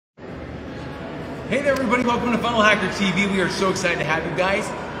Hey there everybody, welcome to FunnelHackerTV. We are so excited to have you guys.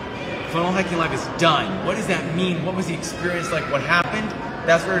 Funnel Hacking Live is done. What does that mean? What was the experience like? What happened?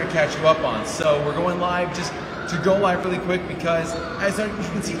 That's what we're gonna catch you up on. So we're going live just to go live really quick because as you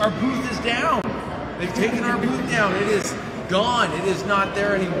can see, our booth is down. They've taken our booth down. It is gone. It is not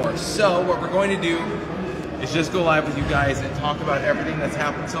there anymore. So what we're going to do is just go live with you guys and talk about everything that's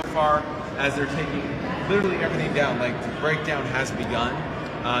happened so far as they're taking literally everything down. Like the breakdown has begun.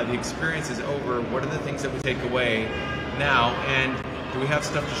 The experience is over. What are the things that we take away now? And do we have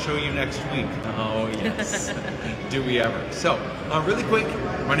stuff to show you next week? Oh yes. Do we ever? So really quick,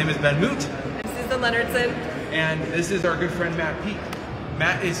 my name is Ben Moot. This is the Leonardson. And this is our good friend Matt Peak.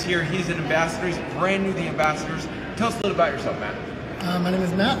 Matt is here. He's an ambassador. He's brand new to the ambassadors. Tell us a little about yourself, Matt. My name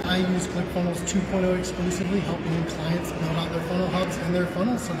is Matt. I use ClickFunnels 2.0 exclusively, helping clients build out their funnel hubs and their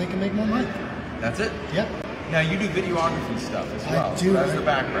funnels so they can make more money. That's it? Yep. Now you do videography stuff as well. I do. So that's the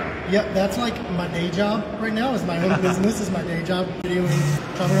background. Yep, that's like my day job right now. Is my own business. Is my day job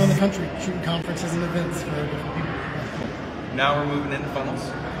videoing, traveling around the country, shooting conferences and events for different people. Cool. Now we're moving into funnels.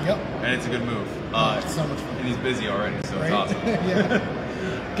 Yep. And it's a good move. It's so much fun. And he's busy already, so Right? it's awesome.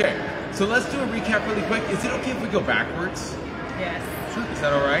 Yeah. Okay, so let's do a recap really quick. Is it okay if we go backwards? Yes. Sure. Is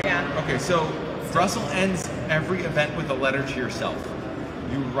that all right? Yeah. Okay, so Russell ends every event with a letter to yourself.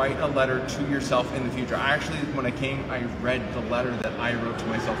 You write a letter to yourself in the future. I actually, when I came, I read the letter that I wrote to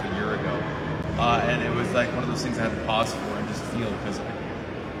myself a year ago. And it was like one of those things I had to pause for and just feel because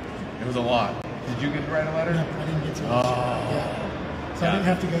it was a lot. Did you get to write a letter? No, I didn't get to. Yeah. So I didn't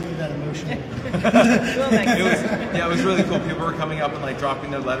have to go through that emotionally. It was really cool. People were coming up and like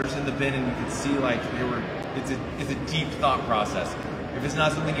dropping their letters in the bin, and you could see like it's a deep thought process. If it's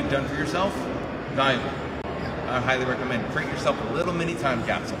not something you've done for yourself, valuable. I highly recommend create yourself a little mini time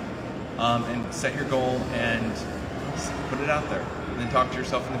capsule, and set your goal and put it out there. And then talk to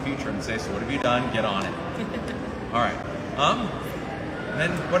yourself in the future and say, so what have you done? Get on it. All right.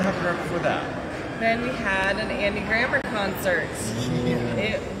 Then what happened right before that? Then we had an Andy Grammer concert.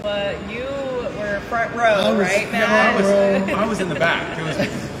 Yeah. You were front row, right, Matt? I was in the back. It was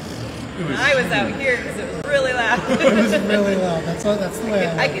I was out here because it was really loud. It was really loud. That's the way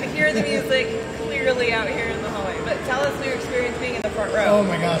I could hear the music clearly out here in the hallway. But tell us your experience being in the front row. Oh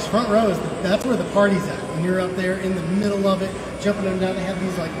my gosh, front row that's where the party's at. When you're up there in the middle of it, jumping up and down, they have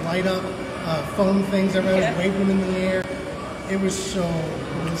these like light up foam things. Everybody was waving them in the air. It was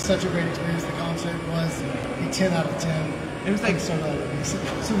such a great experience. The concert was a 10 out of 10. It was like so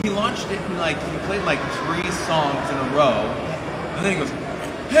he launched it and like he played like 3 songs in a row, and then he goes,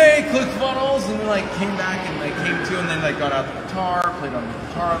 "Hey, ClickFunnels," and then like came back and like came to, and then like got out the guitar, played on the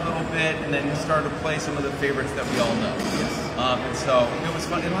guitar a little bit, and then he started to play some of the favorites that we all know. Yes. And so it was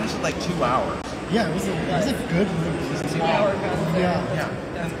fun. It lasted like 2 hours. Yeah, it was a good movie. It was a 2-hour concert. Yeah.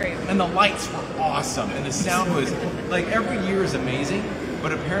 That's great. And the lights were awesome, and the sound was like every year is amazing,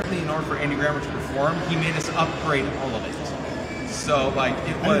 but apparently in order for Andy Grammer to perform, he made us upgrade all of it. So like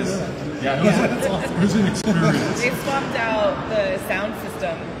it was, it was an experience. They swapped out the sound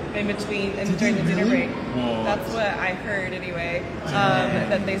system in between and during the dinner break. Whoa. That's what I heard anyway.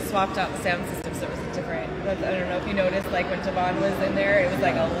 That they swapped out the sound system, so it was different. I don't know if you noticed, like when Javon was in there, it was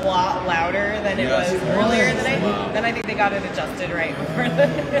like a lot louder than it was earlier in the night. Wow. Then I think they got it adjusted right before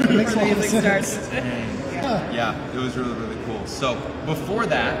the music started. Yeah, it was really, really cool. So before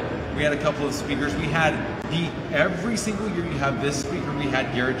that, we had a couple of speakers. We had every single year you have this speaker, we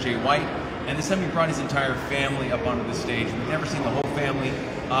had Garrett J. White, and this time he brought his entire family up onto the stage. We've never seen the whole family.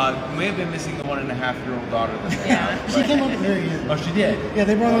 We may have been missing the 1.5-year-old daughter that they have. She came up very good. Oh, she did? Yeah,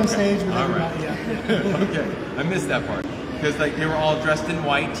 they brought her on stage with All everybody. right. Yeah. Okay, I missed that part because like they were all dressed in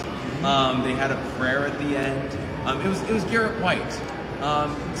white. They had a prayer at the end. It was Garrett White.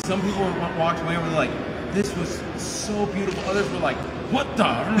 Some people walked away and were like, "This was so beautiful." Others were like, "What the?"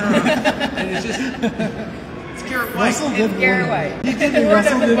 And it's just, it's Garrett White. It's Garrett White. He did warn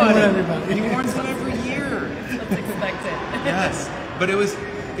everybody. He warns them every year. Let's expect it. Yes, but it was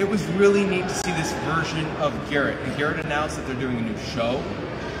really neat to see this version of Garrett. And Garrett announced that they're doing a new show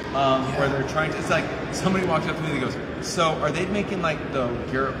where they're trying to. It's like somebody walked up to me and goes, "So are they making like the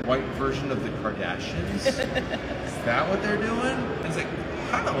Garrett White version of the Kardashians? Is that what they're doing?" And it's like,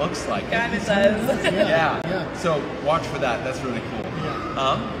 kind of looks like it. Kind of does. Yeah. So watch for that. That's really cool.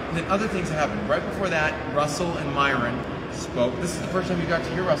 Yeah. Then other things that happened. Right before that, Russell and Myron spoke. This is the first time you got to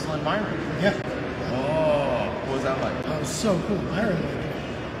hear Russell and Myron. Yeah. Oh, what was that like? That was so cool. Myron,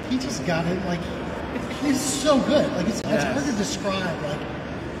 he just got it. Like, he's so good. Like, it's hard to describe like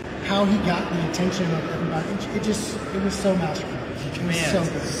how he got the attention of everybody. It was so masterful. He It was so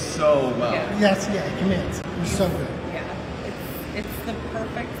good. so well. Yeah. Yes, yeah, he commands. It was so good. Yeah, it's the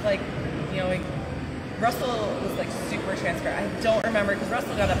perfect, like, you know, like Russell was like super transparent. I don't remember because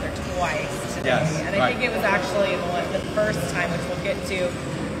Russell got up there twice today, and I think it was actually the first time, which we'll get to,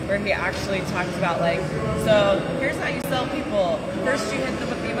 where he actually talks about like, so here's how you sell people. First you hit them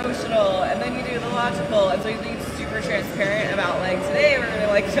with the emotional, and then you do the logical. And so he's super transparent about like, today we're gonna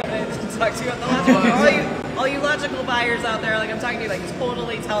like talk to you about the logical. All you logical buyers out there, like I'm talking to you, like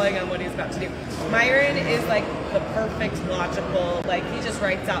totally telling him what he's about to do. Myron is like the perfect logical, like he just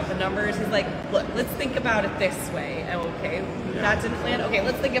writes out the numbers. He's like, look, let's think about it this way. Okay, that didn't land. Okay,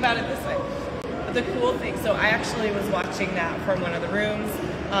 let's think about it this way. But the cool thing, so I actually was watching that from one of the rooms,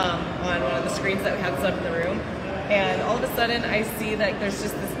 on one of the screens that we had set up in the room. And all of a sudden I see like there's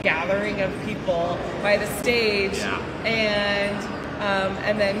just this gathering of people by the stage,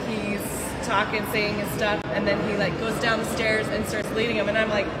 and then he's talking, saying his stuff, and then he like goes down the stairs and starts leading them. And I'm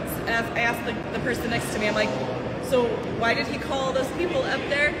like, I asked the person next to me, I'm like, so why did he call those people up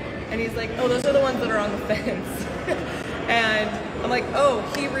there? And he's like, oh, those are the ones that are on the fence. And I'm like, oh,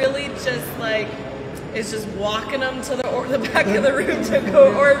 he really just like is just walking them to the back of the room to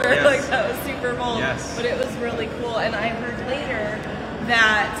go order. Yes. Like that was super bold. Yes. But it was really cool. And I heard later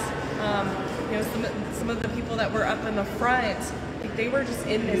that you know, some of the people that were up in the front, like they were just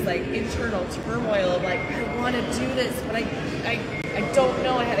in this like internal turmoil of like, I want to do this, but I don't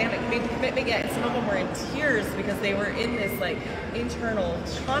know. I haven't made the commitment yet. And some of them were in tears because they were in this like internal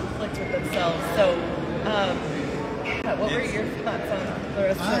conflict with themselves. So, what were your thoughts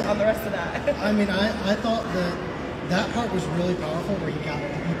on the rest of that? I mean, I thought that part was really powerful, where you got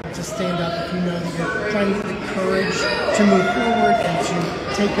people to stand up if you know that you're trying to get the courage to move forward and to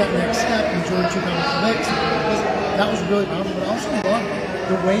take that next step and join two companies. That was really powerful, but I also loved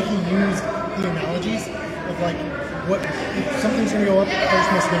the way he used the analogies of like, what if something's going to go up,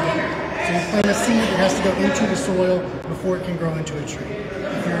 first must go down. So you plant a seed, it has to go into the soil before it can grow into a tree.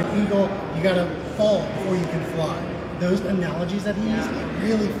 If you're an eagle, you got to fall before you can fly. Those analogies that he used, I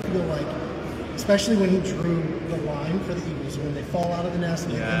really feel like, especially when he drew the line for the eagles, when they fall out of the nest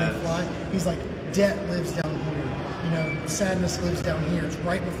and they fly, he's like, debt lives down here. You know, sadness lives down here. It's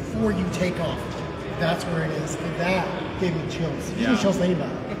right before you take off. That's where it is. And that gave me chills. It gave me chills thinking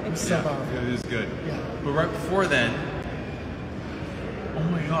about it. It was so powerful. It was good. Yeah. But right before then, oh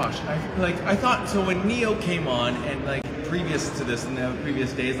my gosh, I thought, so when Neo came on, and like previous to this, in the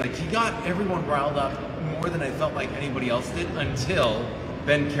previous days, like he got everyone riled up more than I felt like anybody else did until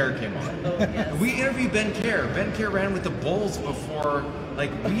Ben Kerr came on. Oh, yes. We interviewed Ben Kerr. Ben Kerr ran with the Bulls before,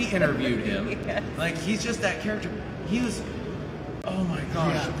 like, we interviewed him. Yes. Like, he's just that character. He was, oh my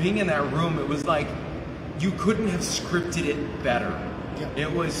gosh, being in that room, it was like, you couldn't have scripted it better. Yep.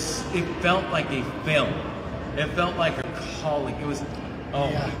 It felt like a film. It felt like a calling. It was,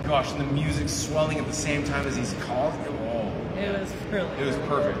 oh my gosh, and the music swelling at the same time as he's called. It was really It was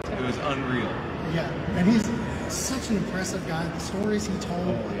perfect. It was unreal. Yeah, and he's such an impressive guy. The stories he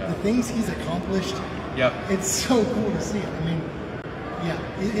told, the things he's accomplished. Yep. It's so cool to see it. I mean,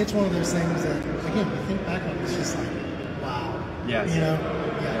 it's one of those things that, again, you think back on, it's just like, wow. Yes. You know?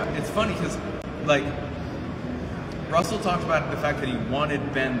 Yeah. It's funny because, like, Russell talked about the fact that he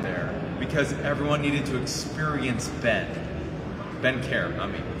wanted Ben there because everyone needed to experience Ben Kerr,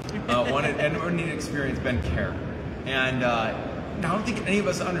 not me. Everyone needed to experience Ben Kerr. And I don't think any of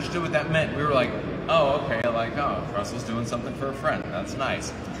us understood what that meant. We were like, oh, okay, like, oh, Russell's doing something for a friend. That's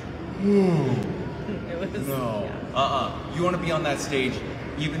nice. It was, no. You want to be on that stage,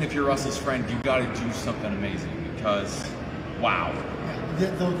 even if you're Russell's friend, you got to do something amazing because, wow. The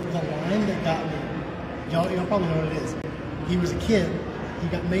line that got me, y'all probably know what it is. He was a kid. He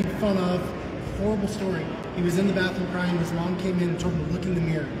got made fun of. Horrible story. He was in the bathroom crying. His mom came in and told him to look in the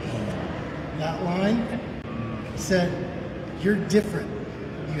mirror. That line said, "You're different.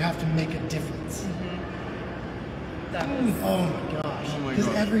 You have to make a difference." That was, oh my gosh! Because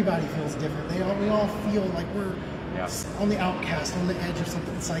everybody feels different. We all feel like we're on the outcast, on the edge of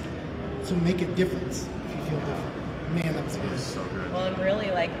something. It's like, so make a difference if you feel different. Man, that was good. So good. well, and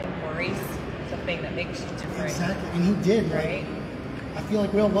really like embrace the thing that makes you different. Exactly, and he did, right? I feel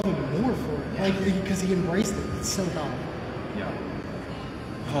like we all love him more for it, like because he embraced it. It's so powerful. Yeah.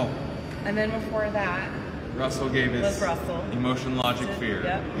 Oh. And then before that, Russell gave his emotion, logic, fear.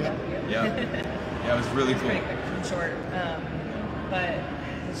 Yep. Yeah, it was really cool. Pretty quick and short, but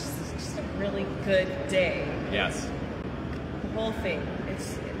it's just a really good day. Yes. The whole thing.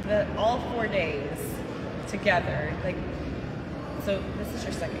 It's all 4 days together. Like, so this is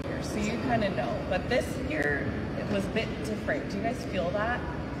your second year, so you kind of know. But this year it was a bit different. Do you guys feel that?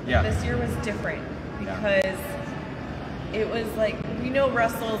 Yeah. This year was different because it was like, we know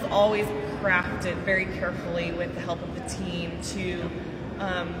Russell's always crafted very carefully with the help of the team to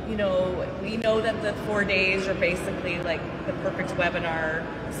You know, we know that the 4 days are basically like the perfect webinar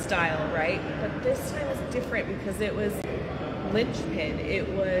style, right? But this time was different because it was Linchpin. It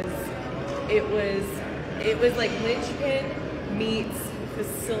was like Linchpin meets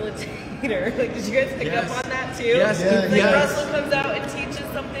facilitator. Like, did you guys pick up on that too? Yes. Russell comes out and teaches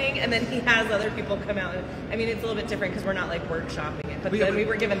something, and then he has other people come out. I mean, it's a little bit different because we're not like workshopping it, but then we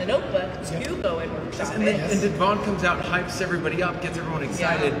were given the notebook to go and workshop it. And then Vaughn comes out, hypes everybody up, gets everyone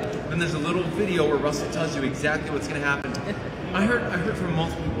excited. Then there's a little video where Russell tells you exactly what's going to happen. I heard from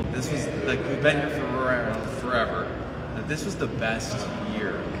multiple people, this was like, we've been here for forever, that this was the best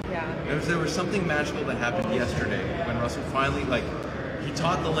year. Yeah. There was something magical that happened yesterday when Russell finally, like, he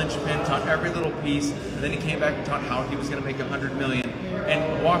taught the Linchpin, taught every little piece, and then he came back and taught how he was going to make $100 million,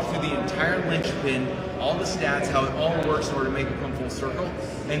 and walked through the entire Linchpin, all the stats, how it all works in order to make it come full circle,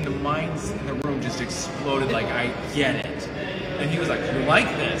 and the minds in the room just exploded like, I get it. And he was like, you like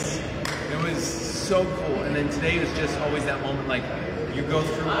this? It was so cool. And then today was just always that moment, like, you go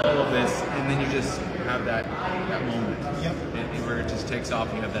through all of this, and then you just have that moment. Yep. Where it just takes off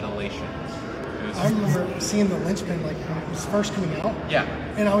and you have that elation. I remember seeing the Linchpin like when it was first coming out. Yeah.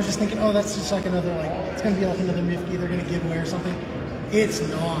 And I was just thinking, oh, that's just like another, like, it's going to be like another Nifty they're going to give away or something. It's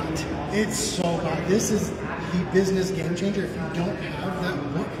not. It's so good. This is the business game changer. If you don't have that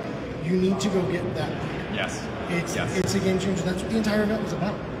book, you need to go get that book. Yes. It's a game changer. That's what the entire event was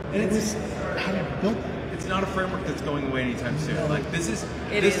about. And it was how to build that. It's not a framework that's going away anytime soon. Like, this is...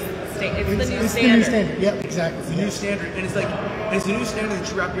 It's the new It's standard. the new standard. Yep, exactly. It's the new standard, and it's like, it's the new standard that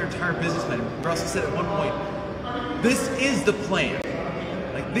you wrap your entire business in. Russell said at one point, this is the plan.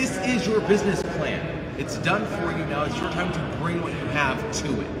 Like, this is your business plan. It's done for you now. It's your time to bring what you have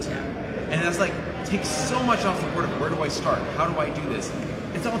to it. And that's like, takes so much off the board of where do I start? How do I do this?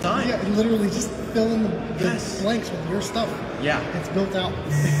 It's all done. Yeah, literally just fill in the blanks with your stuff. Yeah. It's built out.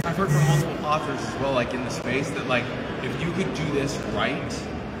 I've heard from multiple authors as well, like in the space, that like, if you could do this right,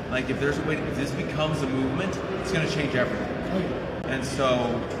 like if there's a way, if this becomes a movement, it's going to change everything. Oh, yeah. And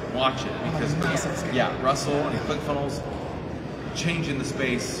so watch it, because Russell and ClickFunnels changing the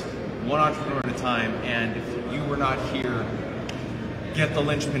space one entrepreneur at a time. And if you were not here, get the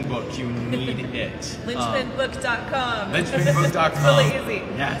Linchpin book. You need it. Linchpinbook.com. Linchpinbook.com. It's really easy.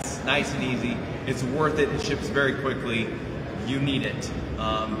 Yes, nice and easy. It's worth it. It ships very quickly. You need it.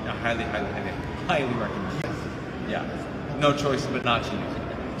 I highly recommend it. Yeah. No choice but not to use it.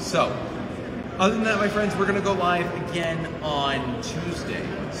 So, other than that, my friends, we're going to go live again on Tuesday.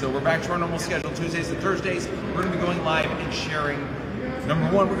 So we're back to our normal schedule, Tuesdays and Thursdays. We're going to be going live and sharing. Number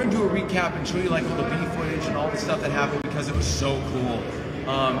one, we're going to do a recap and show you like all the B footage and all the stuff that happened because it was so cool.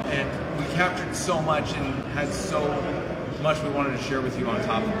 And we captured so much and had so much we wanted to share with you on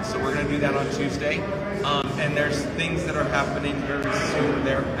top of it. So we're going to do that on Tuesday. And there's things that are happening very soon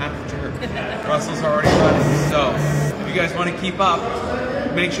thereafter. Russell's already running. So if you guys want to keep up,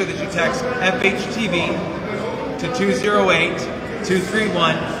 make sure that you text FHTV to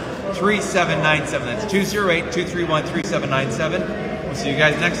 208-231-3797. That's 208-231-3797. We'll see you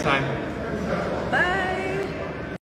guys next time.